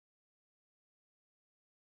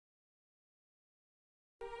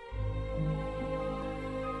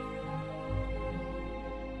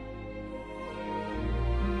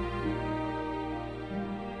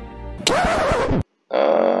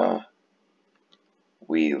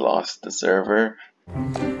we lost the server.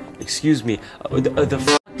 Excuse me, the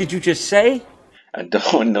f did you just say? I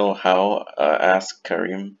don't know how. Ask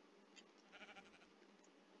Kareem.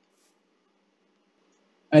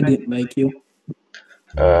 I didn't like you.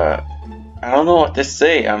 I don't know what to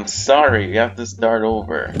say. I'm sorry. We have to start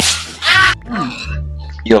over.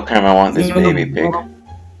 Yo, Kareem, I want this baby pig.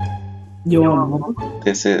 Yo,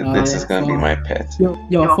 This is gonna be my pet. yo,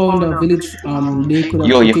 I found a village. They could have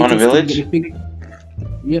Yo, you found a potatoes to village? get a pig.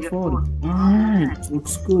 Yeah, found. Alright,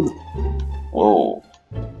 looks good. Whoa.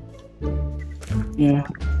 Yeah.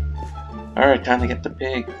 Alright, time to get the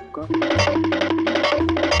pig.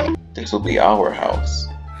 This will be our house.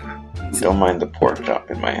 Don't mind the pork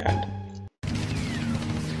chop in my hand.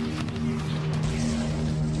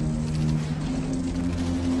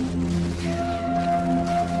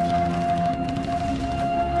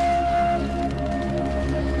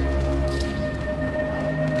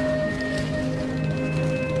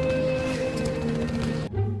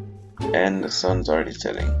 And the sun's already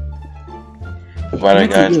setting. By the way,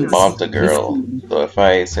 guys, Bob's a girl. So if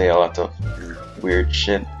I say a lot of weird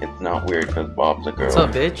shit, it's not weird because Bob's a girl. What's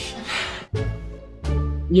up, bitch?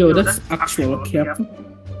 Yo, that's actual cap.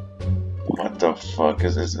 What the fuck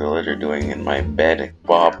is this villager doing in my bed?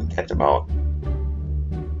 Bob, get him out.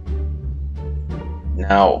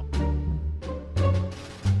 Now.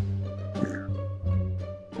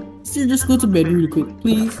 So just go to bed really quick,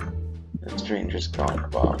 please. The stranger's gone,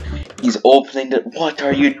 Bob. He's opening the. What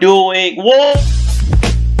are you doing? Whoa!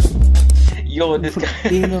 Yo, this guy.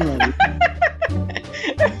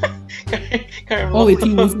 Kareem, Oh, wait,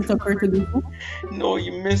 he wasn't a person before? No,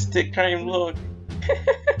 you missed it, Kareem, look.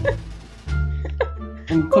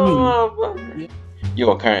 I'm coming. Oh, Yeah.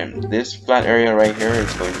 Yo, Kareem, this flat area right here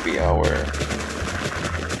is going to be our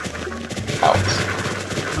house.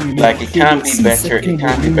 Like, it can't be better. It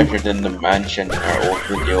can't be better than the mansion in our old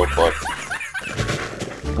video, but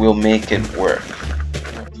we'll make it work.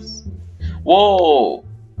 Whoa!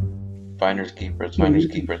 Finders keepers, finders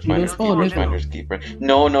keepers, finders keepers, finders keepers.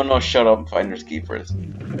 No, no, no! Shut up, finders keepers.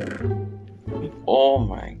 Oh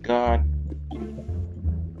my god!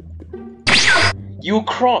 You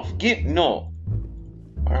Croft, get no.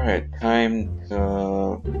 All right, time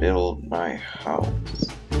to build my house.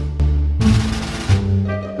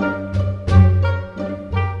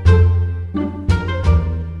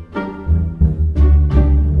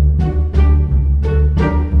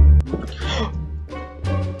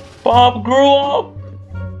 Bob grew up!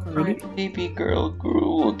 My baby girl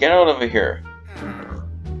grew. Get out of here.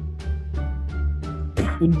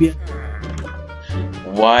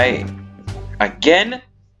 Why? Again?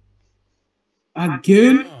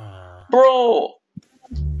 Again? Bro!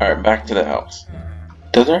 Alright, back to the house.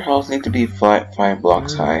 Does our house need to be 5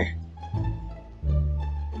 blocks high?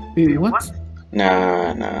 Wait, what?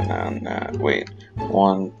 Nah. Wait.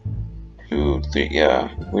 1, 2, 3. Yeah,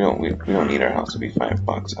 we don't need our house to be 5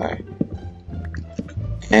 blocks high.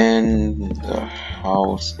 And the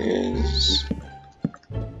house is.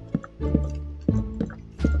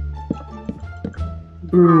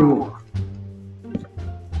 Bro,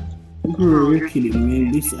 you're kidding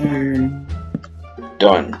me. This iron.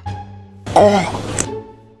 Done.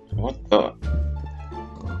 What the?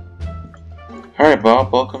 Alright,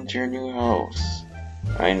 Bob, welcome to your new house.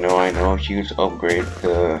 I know, huge upgrade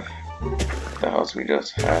to the house we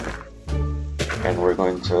just had. And we're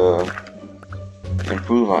going to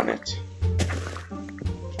improve on it.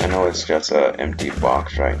 I know it's just an empty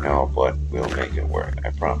box right now, but we'll make it work, I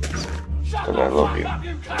promise. Because I love you.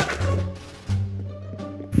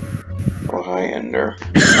 Oh, hi, Ender.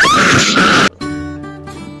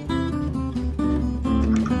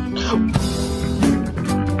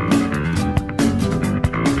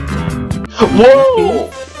 Whoa!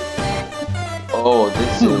 Oh,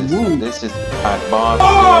 this is at Bob.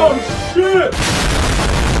 Oh shit!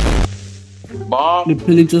 Bob. The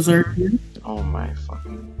pillagers are here. Oh my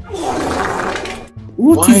fucking.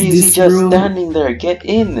 What Why is this, he just bro? standing there? Get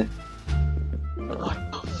in. What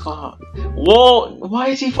the fuck? Whoa! Why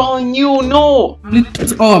is he following you? No!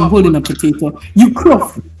 Oh, I'm holding a potato. You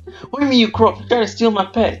Croft! What do you mean you crop? You're trying to steal my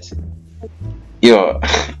pet. Yo,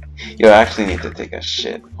 yo, I actually need to take a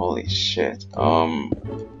shit. Holy shit.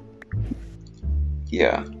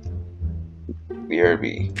 Yeah.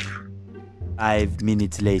 BRB. 5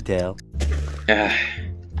 minutes later. Yeah.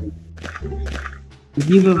 Do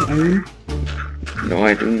you have iron? No,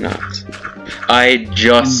 I do not. I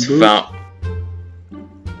just found.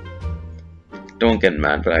 Don't get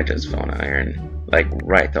mad, but I just found iron. Like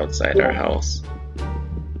right outside our house.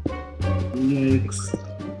 Yikes.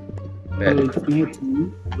 Bed. Oh, it's night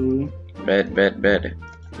time, so Bed.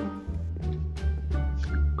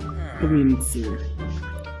 Come in, sir.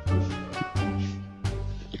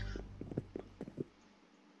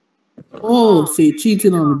 Oh, so you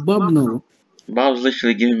cheating on Bob now? Bob's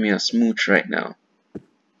literally giving me a smooch right now.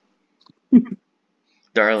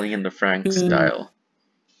 Darling in the Frank style.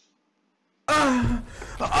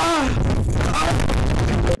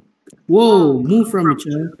 Whoa, move from each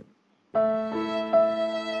other.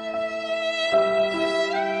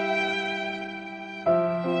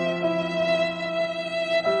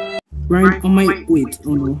 Right, I might wait.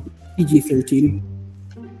 Oh no, PG-13.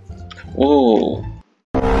 Whoa.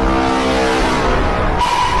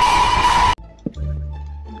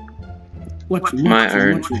 Watch it, My watch it,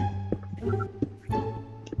 iron. watch it.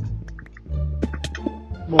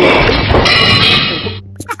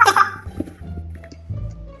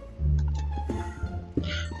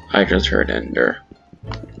 I just heard Ender.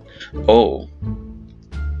 Oh.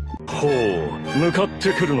 ほう、向かっ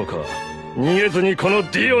てくるのか。逃げずにこの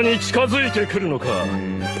ディオに近づいてくるのか。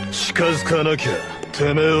近づかなきゃ、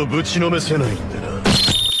てめえをぶちのめせないんだな。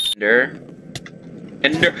Ender.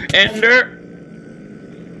 Ender. Ender.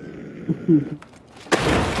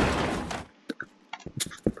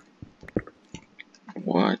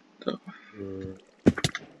 What the?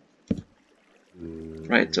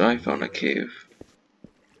 Right, so I found a cave.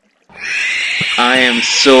 I am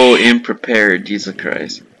so unprepared, Jesus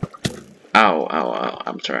Christ. Ow, ow, ow.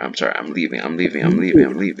 I'm sorry, I'm leaving.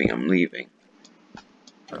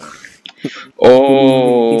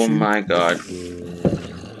 Oh my god.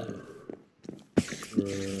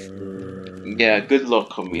 Yeah, good luck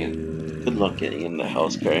coming in. Good luck getting in the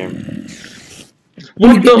house, Kareem.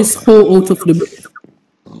 Let me get this hole out of the...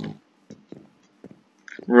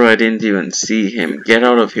 Bro, I didn't even see him. Get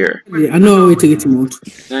out of here. Yeah, I know a way to get him out.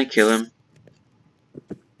 Can I kill him?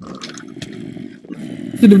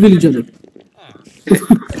 To the villager.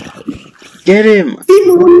 Get him!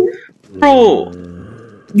 Bro!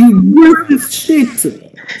 You worthless shit!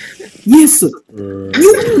 Yes! You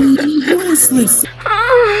useless!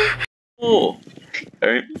 Oh!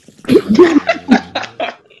 Alright.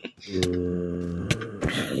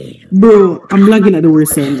 Bro, I'm lagging at the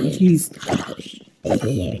worst time. Jeez.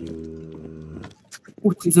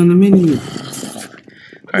 What is on the menu?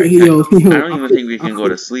 Alright, Yo. I don't even think we can go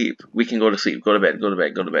to sleep. We can go to sleep. Go to bed, go to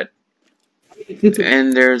bed, go to bed.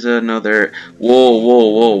 And there's another...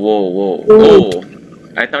 Whoa.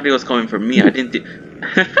 I thought he was coming for me. I didn't think...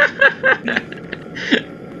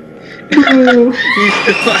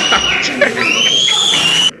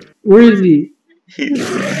 Where is he?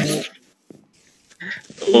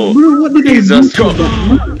 Oh, Bro, what did I he's do just... to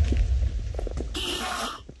that?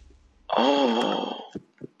 Oh.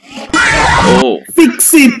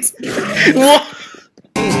 Fix it! What?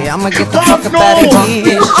 I'ma get the fuck up out of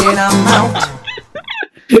here, shit, I'm out.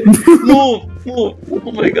 No!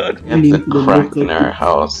 Oh my god. And the crack in our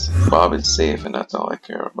house. Bob is safe and that's all I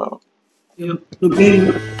care about. Yep,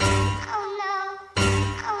 okay.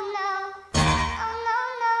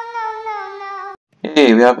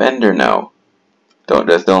 Hey, we have Ender now. Don't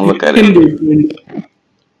look at it.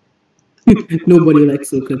 Nobody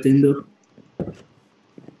likes look at Ender.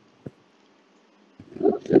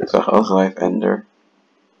 So how's life, Ender?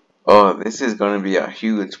 Oh, this is gonna be a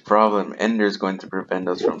huge problem. Ender's going to prevent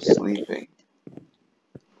us from sleeping.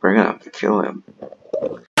 We're gonna have to kill him.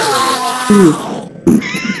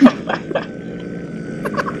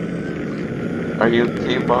 Are you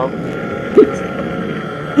okay, Bob?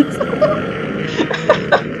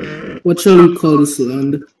 What shall we call this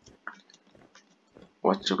land?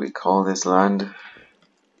 What should we call this land?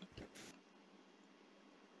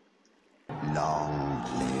 Long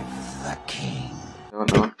live the king. I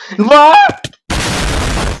don't know. What?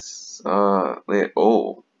 Wait,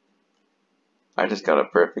 oh. I just got a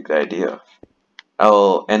perfect idea.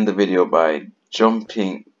 I'll end the video by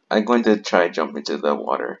jumping. I'm going to try jumping to the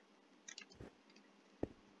water.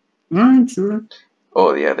 Sure.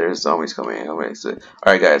 Oh yeah, there's zombies coming anyway. So,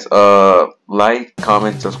 alright guys, like,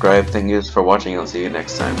 comment, subscribe. Thank you for watching. I'll see you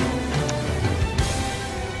next time.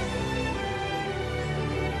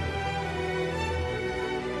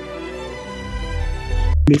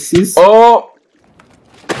 Mrs. Oh!